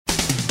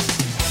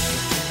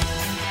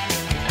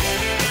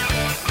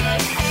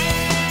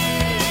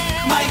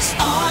Mike's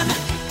on.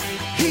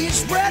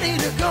 He's ready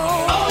to go.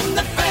 On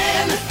the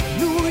Fan.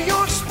 New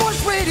York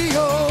Sports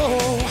Radio.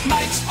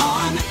 Mike's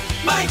on.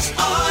 Mike's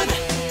on.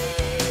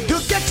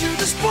 He'll get you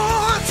the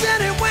sports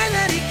any way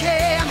that he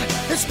can.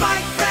 It's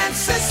Mike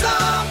Francesa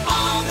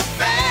On the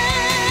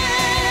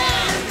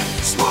Fan.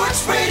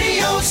 Sports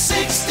Radio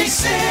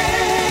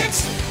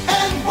 66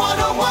 and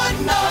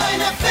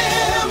 101.9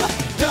 FM.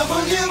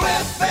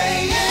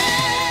 WFAN.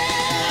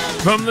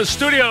 From the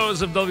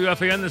studios of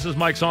WFAN, this is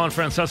Mike's on.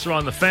 Francesa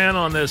on the Fan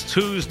on this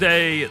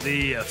Tuesday,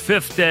 the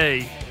 5th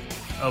day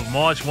of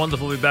March.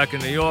 Wonderful to be back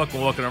in New York. We're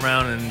walking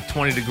around in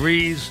 20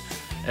 degrees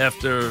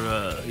after,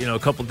 a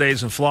couple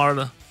days in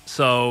Florida.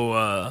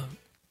 So,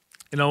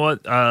 you know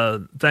what?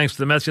 Thanks to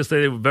the Mets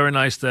yesterday. They were very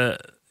nice we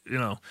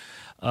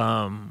had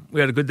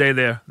a good day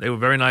there. They were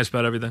very nice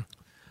about everything.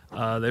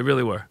 They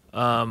really were.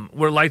 Would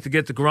have liked to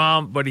get to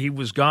Grom, but he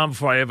was gone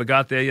before I ever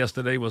got there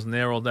yesterday. He wasn't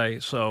there all day.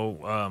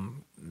 So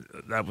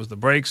that was the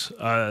breaks.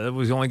 That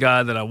was the only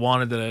guy that I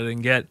wanted that I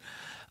didn't get.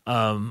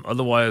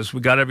 Otherwise, we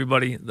got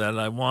everybody that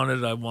I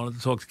wanted. I wanted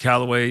to talk to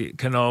Callaway,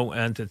 Cano,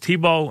 and to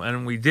Tebow,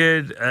 and we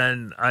did.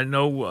 And I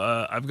know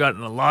I've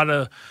gotten a lot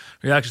of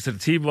reactions to the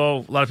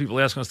Tebow. A lot of people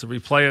asking us to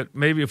replay it.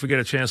 Maybe if we get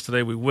a chance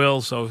today, we will.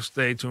 So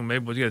stay tuned.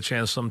 Maybe we'll get a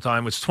chance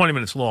sometime. It's 20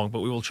 minutes long,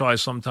 but we will try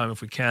sometime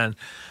if we can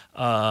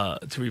to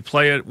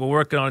replay it. We're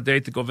working on a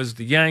date to go visit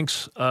the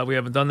Yanks. We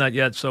haven't done that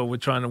yet, so we're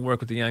trying to work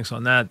with the Yanks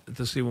on that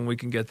to see when we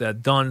can get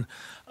that done.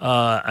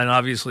 And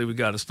obviously, we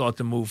got to start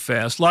to move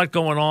fast. A lot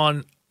going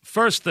on.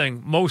 First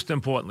thing, most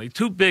importantly,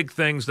 two big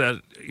things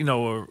that,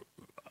 are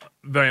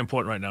very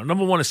important right now.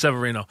 Number one is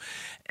Severino.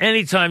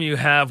 Anytime you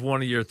have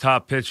one of your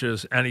top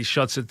pitchers and he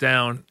shuts it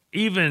down,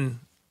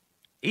 even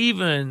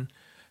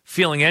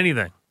feeling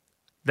anything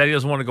that he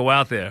doesn't want to go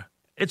out there,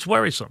 it's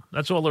worrisome.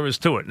 That's all there is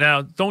to it.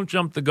 Now, don't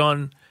jump the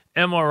gun,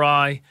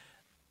 MRI,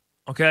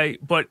 okay?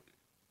 But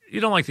you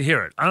don't like to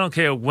hear it. I don't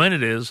care when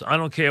it is. I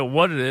don't care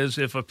what it is.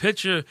 If a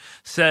pitcher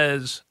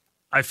says,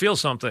 I feel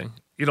something,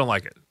 you don't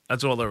like it.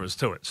 That's all there is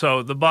to it.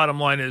 So the bottom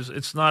line is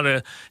it's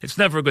never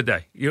a good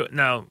day.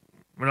 Now,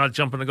 we're not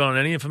jumping the gun on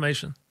any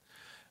information.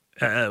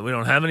 We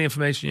don't have any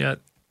information yet.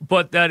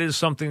 But that is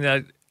something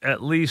that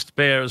at least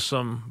bears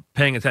some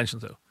paying attention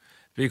to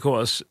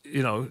because,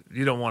 you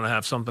don't want to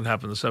have something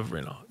happen to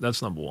Severino.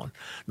 That's number one.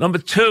 Number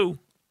two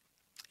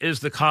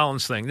is the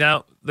Collins thing.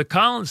 Now, the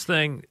Collins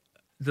thing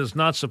does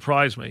not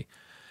surprise me.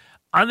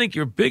 I think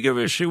your bigger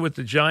issue with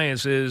the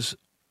Giants is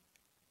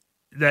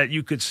that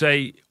you could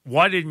say,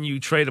 why didn't you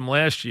trade him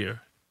last year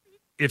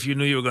if you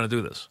knew you were going to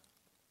do this?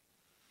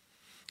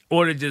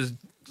 Or did the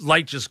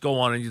light just go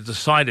on and you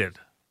decided?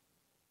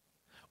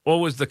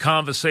 Or was the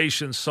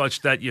conversation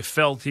such that you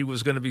felt he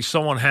was going to be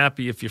so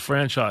unhappy if you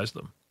franchised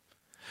him?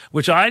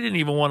 Which I didn't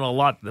even want to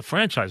allot the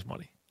franchise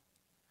money.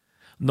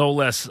 No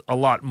less a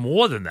lot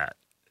more than that.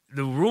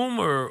 The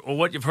rumor or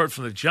what you've heard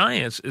from the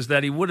Giants is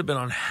that he would have been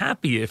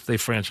unhappy if they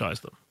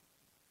franchised him.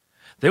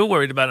 They were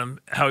worried about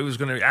him, how he was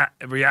going to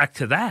react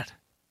to that.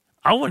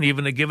 I wouldn't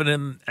even have given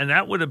him, and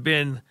that would have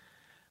been,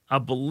 I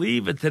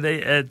believe it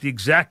today, at the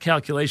exact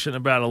calculation,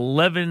 about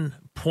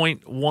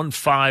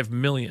 $11.15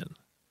 million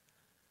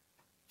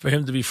for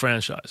him to be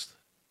franchised.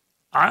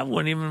 I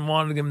wouldn't even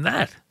want to give him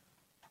that.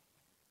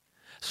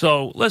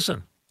 So,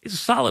 listen, he's a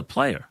solid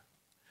player.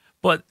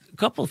 But a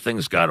couple of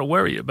things got to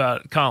worry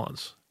about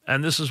Collins,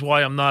 and this is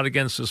why I'm not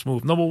against this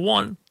move. Number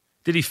one,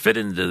 did he fit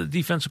into the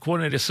defensive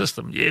coordinator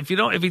system? If he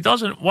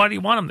doesn't, why do you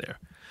want him there?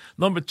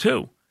 Number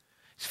two,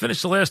 he's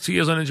finished the last 2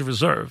 years on injured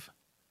reserve.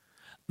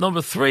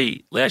 Number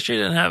three, last year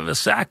he didn't have a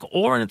sack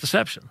or an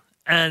interception.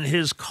 And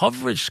his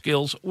coverage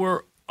skills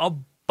were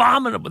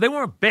abominable. They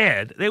weren't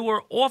bad. They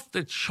were off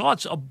the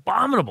charts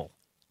abominable.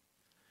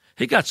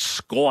 He got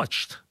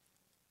scorched.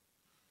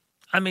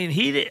 I mean,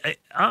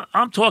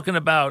 I'm talking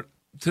about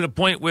to the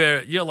point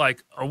where you're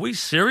like, are we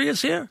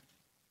serious here?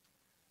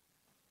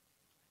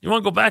 You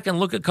want to go back and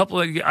look at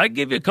I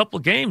give you a couple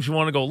of games, you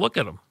want to go look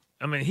at him.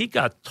 I mean, he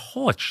got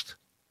torched.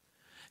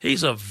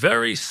 He's a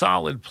very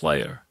solid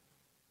player.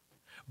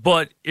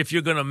 But if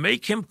you're going to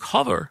make him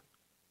cover,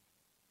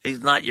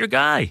 he's not your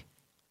guy.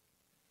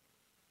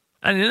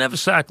 And he didn't have a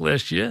sack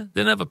last year,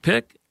 didn't have a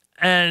pick.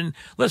 And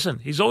listen,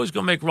 he's always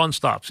going to make run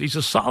stops. He's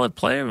a solid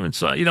player.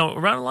 And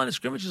around the line of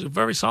scrimmage, he's a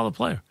very solid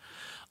player.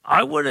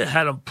 I would have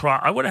had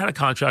a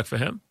contract for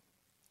him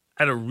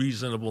at a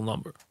reasonable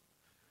number.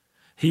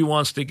 He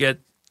wants to get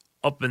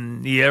up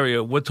in the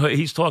area what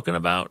he's talking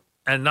about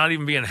and not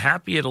even being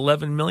happy at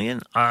 $11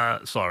 million.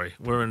 Sorry,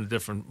 we're in a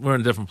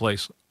different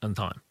place and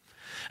time.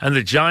 And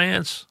the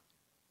Giants,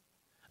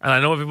 and I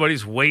know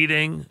everybody's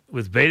waiting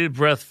with bated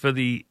breath for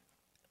the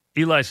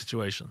Eli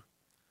situation.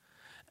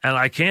 And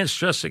I can't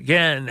stress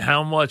again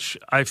how much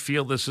I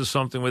feel this is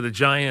something where the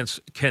Giants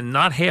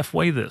cannot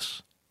halfway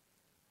this.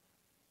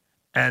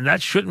 And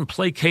that shouldn't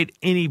placate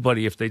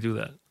anybody if they do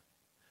that,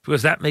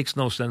 because that makes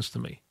no sense to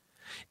me.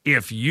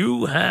 If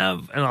you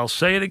have, and I'll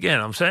say it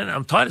again, I'm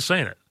tired of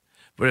saying it,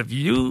 but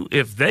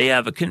if they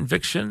have a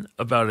conviction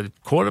about a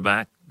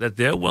quarterback that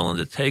they're willing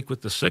to take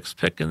with the 6th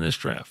pick in this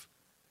draft,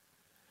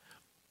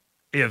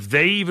 If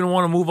they even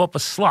want to move up a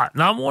slot,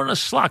 not more than a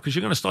slot, because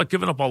you're going to start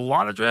giving up a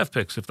lot of draft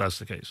picks if that's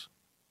the case.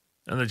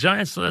 And the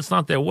Giants, that's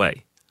not their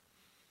way.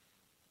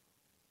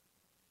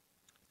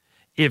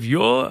 If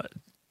you're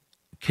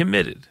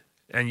committed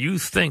and you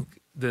think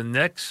the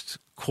next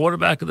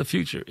quarterback of the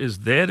future is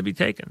there to be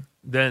taken,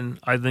 then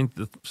I think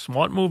the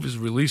smart move is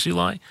release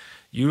Eli,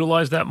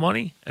 utilize that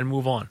money, and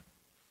move on.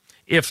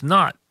 If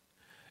not,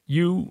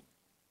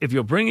 if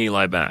you're bringing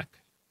Eli back,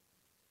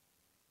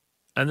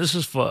 and this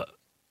is for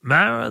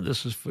Mara,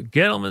 this is for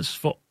Gettleman, this is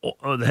for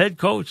the head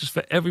coach, this is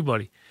for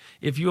everybody.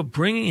 If you're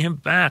bringing him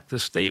back, the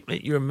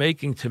statement you're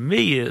making to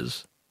me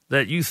is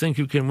that you think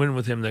you can win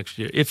with him next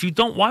year. If you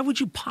don't, why would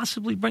you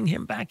possibly bring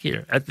him back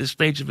here at this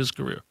stage of his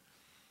career?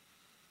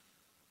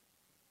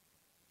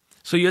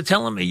 So you're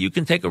telling me you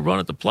can take a run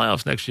at the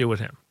playoffs next year with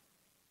him.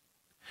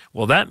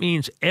 Well, that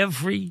means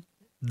every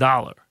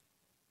dollar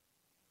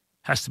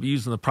has to be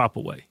used in the proper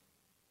way.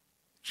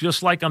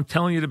 Just like I'm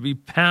telling you to be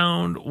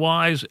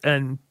pound-wise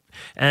and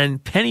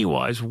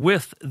penny-wise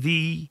with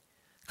the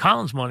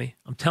Collins money,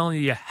 I'm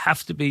telling you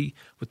have to be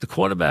with the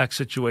quarterback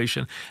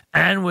situation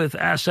and with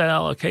asset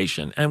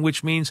allocation, and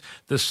which means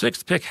the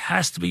sixth pick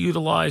has to be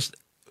utilized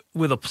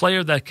with a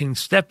player that can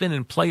step in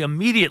and play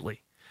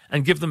immediately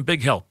and give them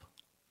big help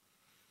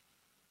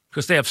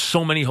because they have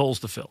so many holes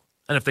to fill.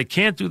 And if they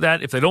can't do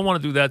that, if they don't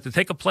want to do that, to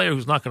take a player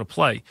who's not going to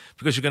play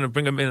because you're going to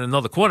bring him in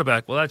another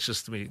quarterback, well, that's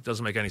just, to me,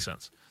 doesn't make any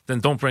sense. Then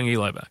don't bring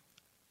Eli back.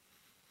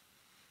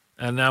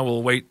 And now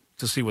we'll wait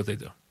to see what they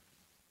do.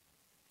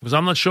 Because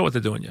I'm not sure what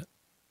they're doing yet.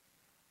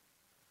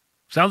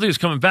 Sounds like he's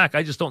coming back.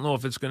 I just don't know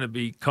if it's going to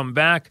be come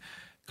back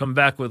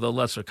with a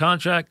lesser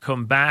contract,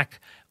 come back,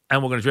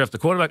 and we're going to draft the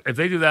quarterback. If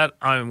they do that,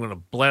 I'm going to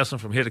blast them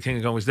from here to King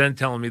of Kong. He's then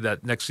telling me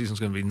that next season's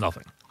going to be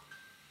nothing.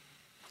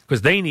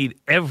 Because they need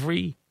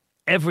every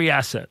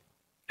asset,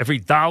 every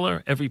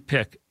dollar, every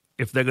pick,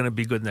 if they're going to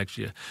be good next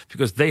year.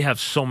 Because they have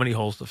so many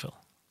holes to fill.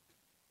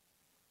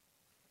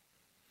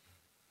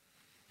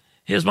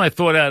 Here's my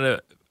thought out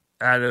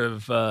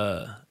of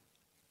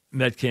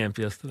Med Camp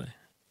yesterday.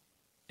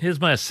 Here's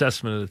my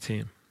assessment of the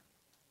team.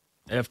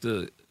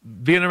 After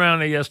being around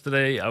there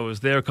yesterday, I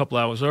was there a couple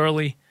hours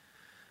early.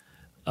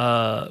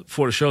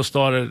 Before the show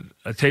started,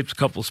 I taped a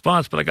couple of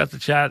spots, but I got to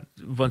chat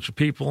with a bunch of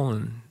people,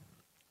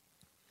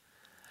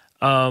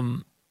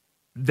 and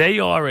they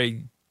are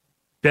a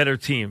better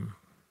team.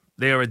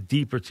 They are a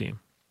deeper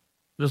team.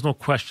 There's no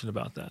question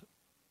about that.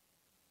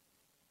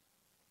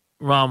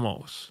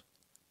 Ramos,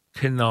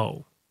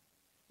 Cano,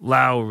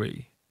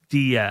 Lowry,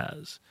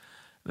 Diaz.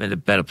 I mean, they're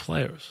better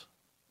players.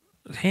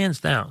 Hands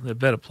down, they're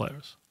better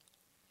players.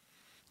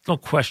 No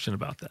question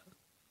about that.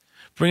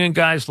 Bringing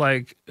guys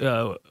like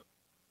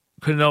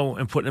Cano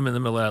and putting them in the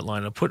middle of that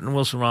lineup, putting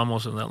Wilson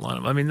Ramos in that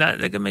lineup, I mean,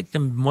 they can make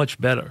them much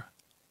better.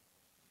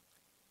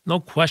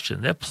 No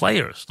question. They're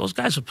players. Those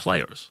guys are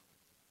players.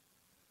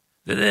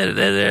 They're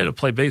there to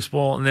play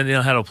baseball, and then they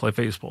know how to play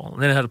baseball,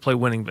 and then how to play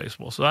winning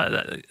baseball. So,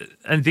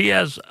 and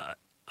Diaz,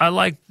 I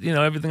like,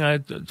 everything I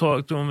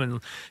talked to him,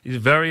 and he's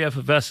very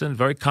effervescent,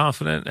 very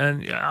confident,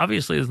 and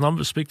obviously his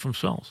numbers speak for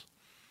themselves.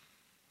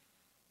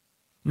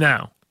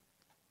 Now,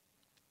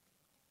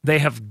 they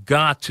have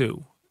got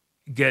to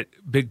get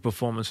big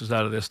performances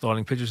out of their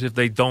starting pitchers. If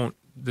they don't,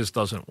 this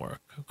doesn't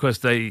work because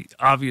they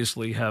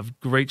obviously have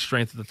great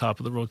strength at the top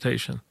of the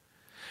rotation.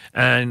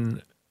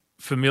 And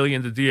Familia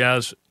and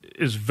Diaz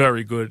is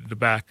very good at the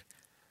back.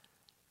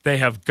 They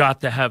have got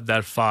to have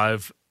that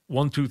 5,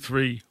 1, 2,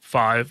 3,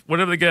 5.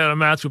 Whatever they get out of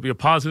Matz will be a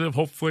positive.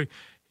 Hopefully,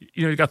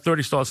 he got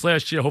 30 starts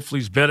last year. Hopefully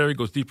he's better. He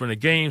goes deeper in the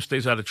game,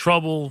 stays out of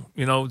trouble,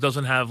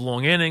 doesn't have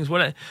long innings.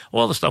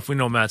 All the stuff we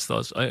know Matz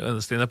does. I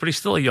understand that. But he's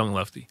still a young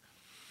lefty.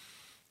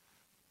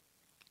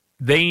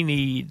 They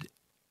need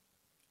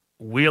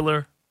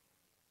Wheeler,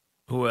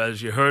 who,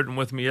 as you heard him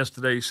with me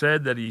yesterday,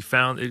 said that he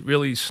found it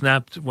really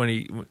snapped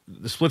when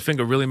the split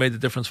finger really made the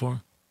difference for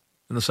him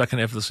in the second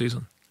half of the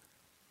season.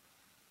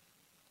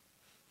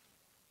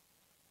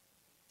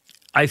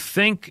 I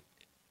think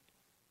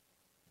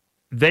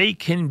they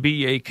can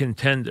be a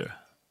contender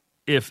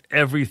if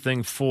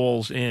everything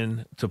falls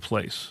into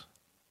place.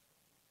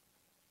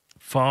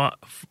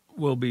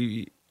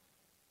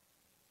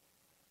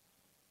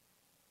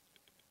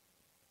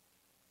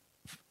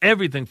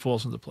 Everything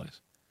falls into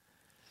place.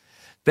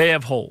 They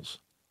have holes.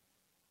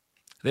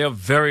 They are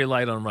very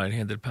light on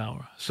right-handed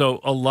power.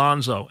 So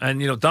Alonso, and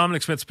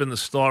Dominic Smith's been the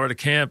star of the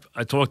camp.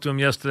 I talked to him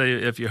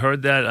yesterday. If you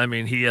heard that, I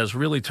mean, he has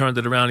really turned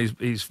it around.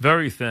 He's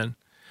very thin.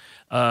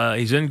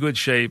 He's in good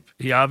shape.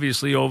 He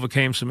obviously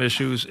overcame some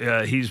issues.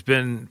 He's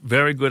been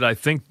very good. I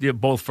think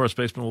both first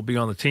basemen will be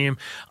on the team.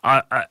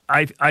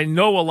 I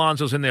know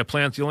Alonso's in their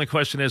plans. The only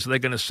question is, are they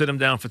going to sit him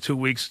down for 2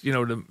 weeks,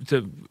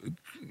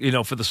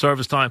 for the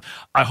service time?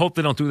 I hope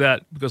they don't do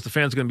that because the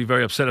fans are going to be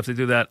very upset if they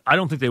do that. I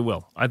don't think they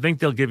will. I think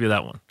they'll give you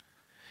that one.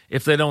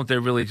 If they don't, they're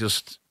really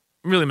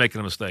making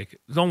a mistake.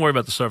 Don't worry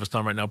about the service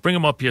time right now. Bring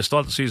them up here,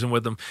 start the season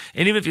with them.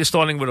 And even if you're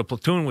starting with a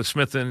platoon with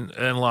Smith and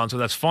Alonso,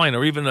 that's fine.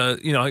 Or even,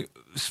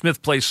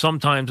 Smith plays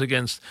sometimes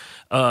against,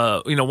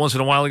 once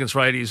in a while against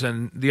righties,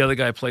 and the other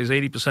guy plays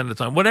 80% of the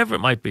time. Whatever it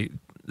might be,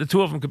 the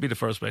two of them could be the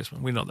first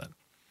baseman. We know that.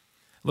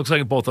 Looks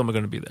like both of them are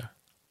going to be there.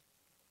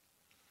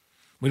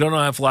 We don't know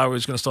how Flower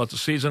is going to start the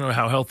season or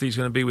how healthy he's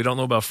going to be. We don't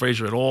know about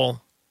Frazier at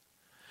all.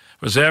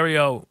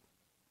 Rosario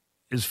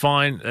is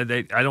fine. I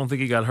don't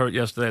think he got hurt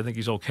yesterday. I think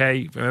he's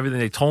okay. From everything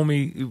they told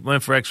me, he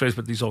went for x-rays,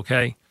 but he's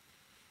okay.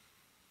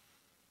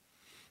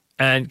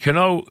 And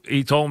Cano,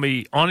 he told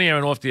me on the air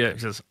and off the air, he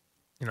says,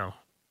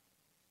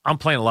 I'm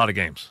playing a lot of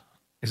games.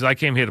 He says, I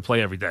came here to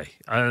play every day.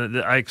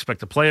 I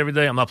expect to play every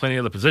day. I'm not playing any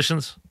other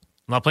positions.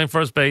 I'm not playing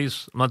first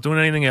base. I'm not doing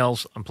anything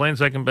else. I'm playing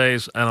second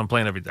base, and I'm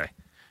playing every day.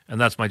 And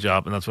that's my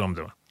job, and that's what I'm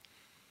doing.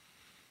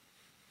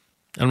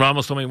 And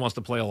Ramos told me he wants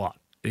to play a lot.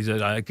 He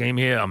said, I came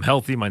here, I'm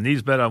healthy, my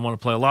knee's better, I want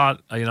to play a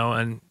lot,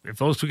 and if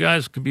those two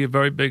guys could be a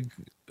very big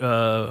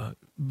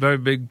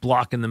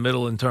block in the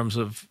middle in terms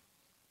of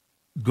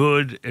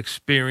good,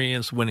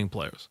 experienced, winning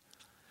players.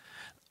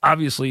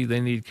 Obviously, they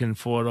need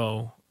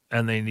Conforto,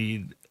 and they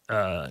need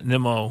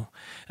Nimmo,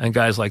 and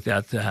guys like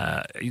that to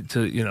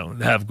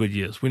have good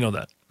years. We know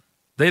that.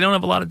 They don't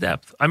have a lot of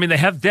depth. I mean, they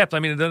have depth. I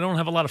mean, they don't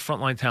have a lot of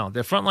frontline talent.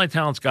 Their frontline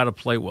talent's got to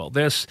play well.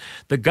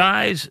 The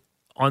guys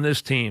on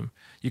this team,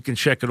 you can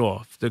check it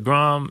off.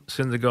 DeGrom,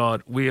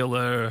 Syndergaard,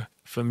 Wheeler,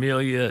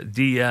 Familia,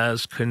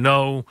 Diaz,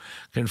 Cano,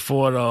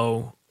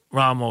 Conforto,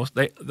 Ramos.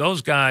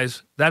 Those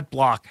guys, that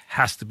block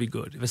has to be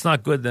good. If it's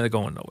not good, then they're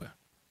going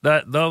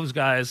nowhere. Those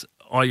guys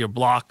are your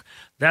block.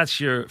 That's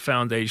your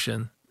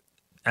foundation,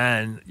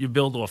 and you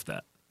build off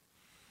that.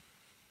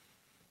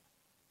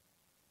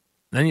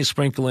 Then you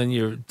sprinkle in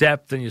your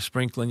depth, and you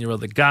sprinkle in your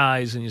other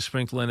guys, and you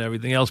sprinkle in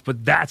everything else.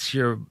 But that's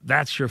your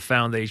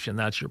foundation.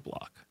 That's your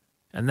block.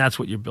 And that's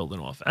what you're building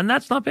off. And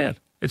that's not bad.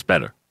 It's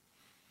better.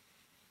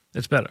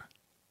 It's better.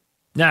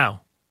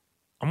 Now,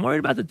 I'm worried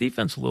about the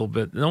defense a little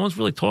bit. No one's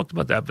really talked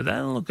about that, but that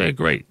doesn't look that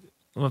great.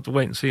 We'll have to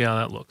wait and see how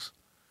that looks.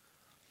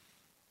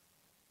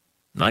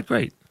 Not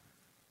great.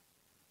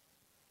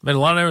 Made a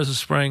lot of errors this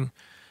spring.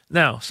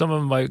 Now, some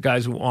of them by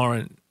guys who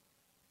aren't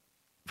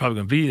probably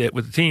going to be there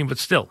with the team, but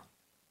still.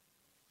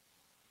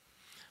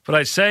 But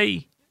I'd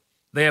say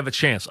they have a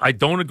chance. I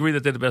don't agree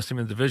that they're the best team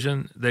in the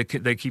division. They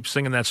keep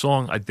singing that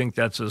song. I think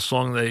that's a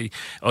song they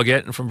are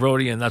getting from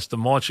Brody, and that's the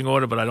marching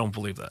order, but I don't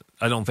believe that.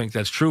 I don't think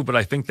that's true, but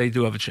I think they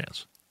do have a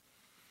chance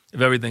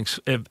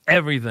if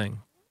everything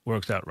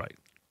works out right.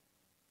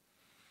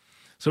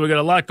 So we got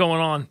a lot going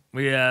on.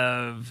 We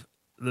have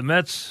the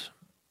Mets.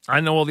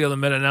 I know all the other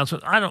Met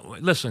announcements.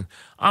 Listen,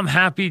 I'm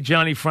happy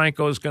Johnny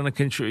Franco is going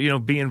to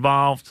be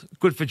involved.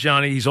 Good for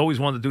Johnny. He's always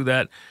wanted to do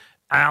that.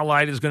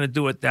 Allied is going to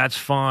do it. That's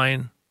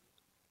fine.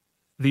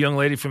 The young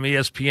lady from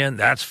ESPN,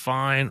 that's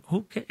fine.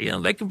 Who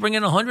cares? They can bring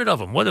in 100 of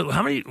them.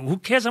 Who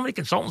cares how many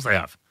consultants they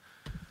have?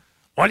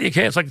 Why do you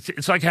care?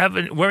 It's like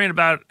worrying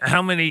about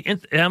how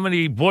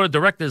many board of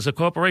directors a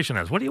corporation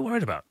has. What are you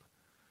worried about?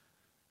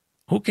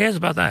 Who cares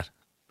about that?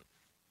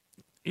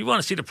 You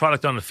want to see the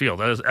product on the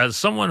field. As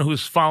someone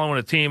who's following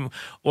a team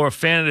or a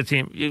fan of the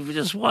team, you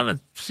just want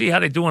to see how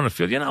they do on the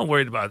field. You're not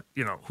worried about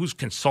who's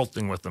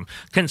consulting with them.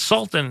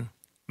 Consulting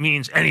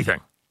means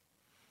anything.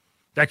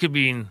 That could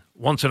mean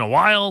once in a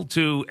while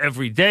to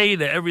every day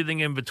to everything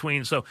in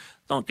between. So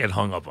don't get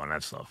hung up on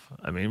that stuff.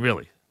 I mean,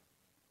 really.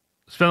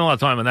 Spend a lot of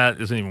time on that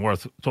isn't even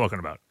worth talking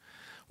about.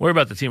 Worry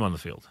about the team on the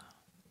field.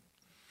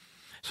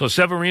 So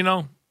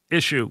Severino,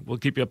 issue. We'll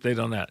keep you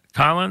updated on that.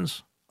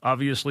 Collins,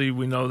 obviously,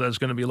 we know there's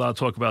going to be a lot of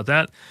talk about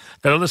that.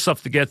 Got other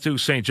stuff to get to.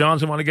 St.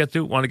 John's I want to get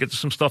to. Want to get to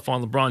some stuff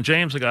on LeBron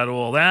James. I got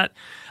all that.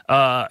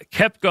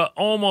 Koepka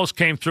almost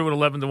came through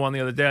at 11-1 the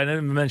other day. I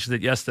didn't even mention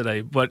it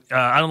yesterday, but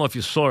I don't know if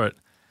you saw it.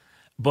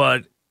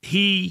 But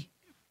he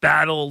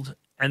battled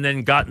and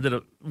then got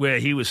into where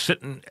he was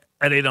sitting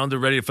at 8 under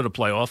ready for the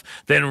playoff.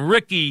 Then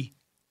Ricky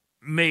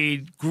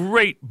made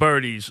great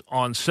birdies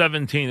on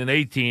 17 and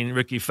 18,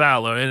 Ricky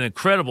Fowler, an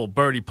incredible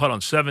birdie putt on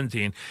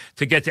 17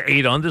 to get to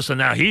 8 under. So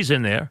now he's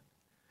in there.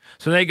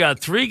 So they got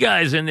 3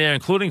 guys in there,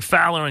 including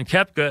Fowler and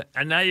Koepka,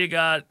 and now you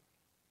got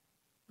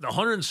the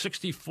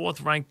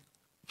 164th ranked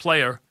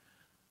player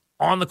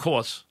on the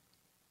course,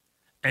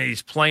 and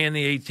he's playing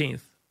the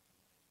 18th,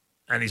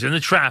 and he's in the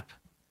trap,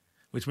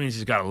 which means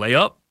he's got to lay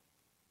up,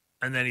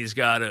 and then he's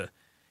got to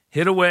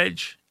hit a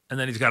wedge, and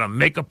then he's got to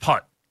make a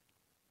putt.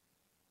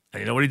 And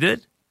you know what he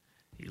did?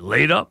 He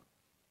laid up.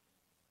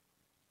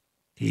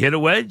 He hit a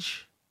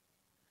wedge.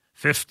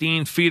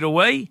 15 feet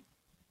away,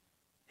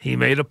 he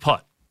made a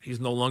putt.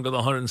 He's no longer the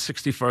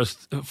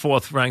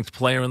 4th ranked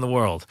player in the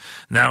world.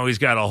 Now he's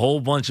got a whole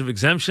bunch of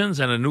exemptions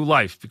and a new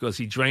life because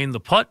he drained the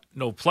putt.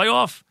 No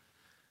playoff.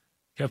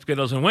 Koepka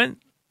doesn't win,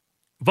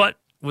 but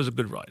it was a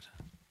good ride.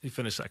 He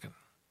finished second.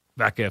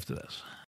 Back after this.